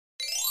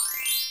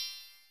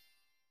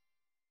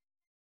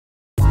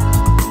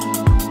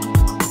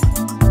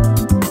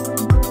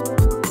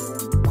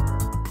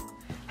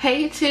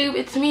Hey YouTube,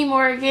 it's me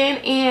Morgan,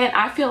 and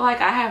I feel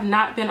like I have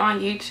not been on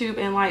YouTube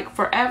in like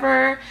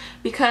forever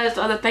because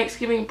of the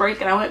Thanksgiving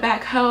break and I went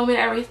back home and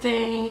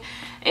everything,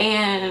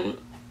 and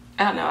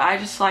I don't know, I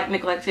just like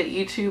neglected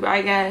YouTube,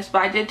 I guess.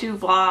 But I did do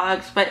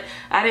vlogs, but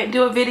I didn't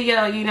do a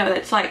video, you know,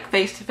 that's like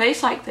face to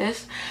face like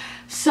this.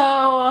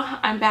 So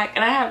I'm back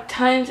and I have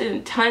tons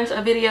and tons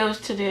of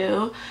videos to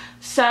do.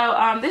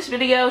 So this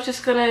video is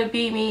just gonna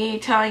be me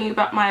telling you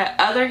about my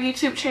other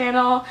YouTube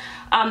channel,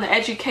 the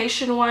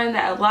education one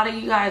that a lot of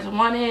you guys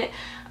wanted.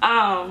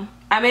 I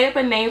made up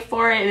a name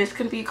for it and it's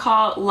gonna be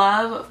called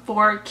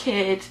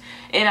LoveeForKids,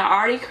 and I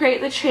already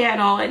created the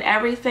channel and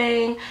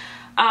everything.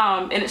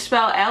 And it's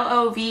spelled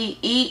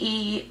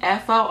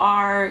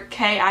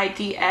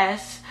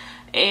LoveeForKids,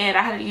 and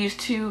I had to use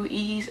 2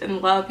 E's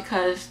in love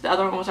because the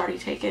other one was already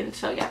taken.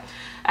 So yeah,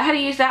 I had to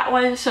use that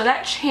one. So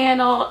that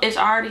channel is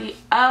already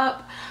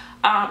up.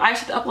 I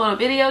just have to upload a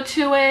video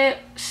to it,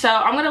 so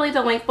I'm going to leave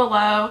the link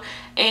below.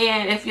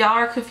 And if y'all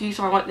are confused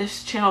on what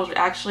this channel is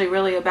actually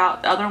really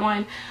about, the other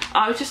one,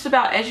 it's just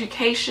about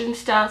education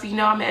stuff. You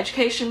know, I'm an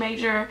education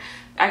major.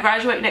 I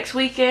graduate next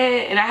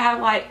weekend, and I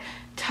have like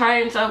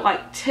tons of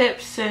like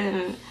tips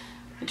and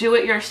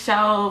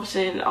do-it-yourselves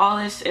and all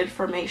this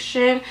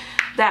information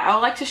that I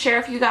would like to share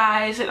with you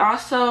guys, and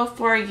also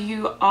for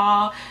you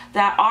all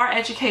that are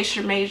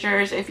education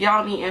majors, if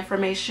y'all need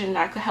information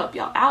that could help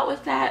y'all out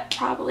with that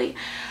probably.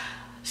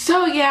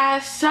 So yeah,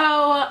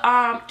 so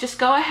just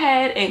go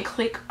ahead and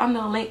click on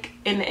the link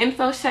in the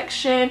info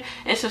section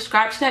and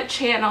subscribe to that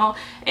channel,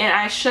 and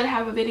I should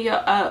have a video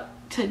up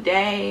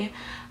today,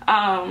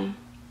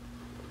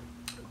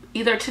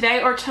 either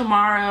today or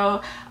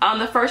tomorrow.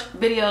 The first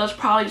video is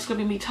probably just gonna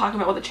be me talking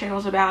about what the channel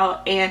is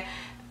about and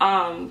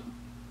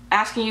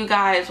asking you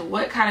guys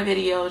what kind of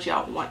videos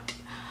y'all want.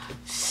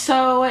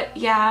 So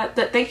yeah,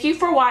 thank you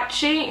for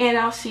watching, and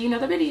I'll see you in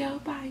another video.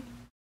 Bye.